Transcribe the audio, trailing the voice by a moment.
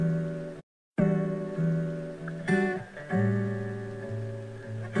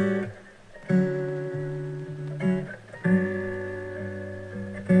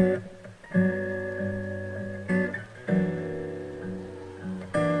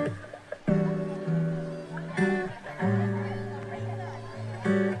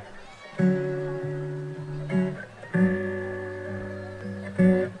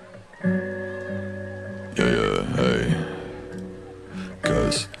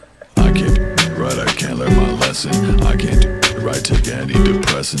listen, I can't do it right, take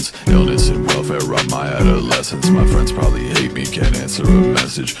antidepressants. Illness and welfare robbed my adolescence. My friends probably hate me, can't answer a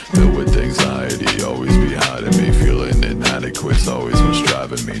message. Filled with anxiety, always be hiding me. Feeling inadequate's always what's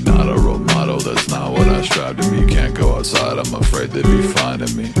driving me. Not a role model, that's not what I strive to be. Can't go outside, I'm afraid they'd be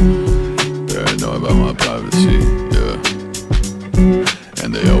finding me. Paranoid about my privacy, yeah.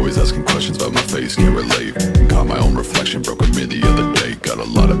 And they always asking questions about my face, can't relate. Caught my own reflection, broke a mirror the other day. Got a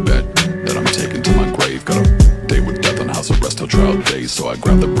lot of bet that I'm taking to my grave. Got a date with death on house arrest till trial days. So I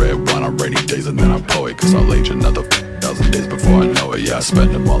grab the red wine on rainy days and then I pour it. Cause I'll age another 1,000 days before I know it. Yeah, I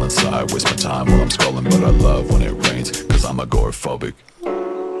spend them all inside, waste my time while I'm scrolling. But I love when it rains, cause I'm agoraphobic.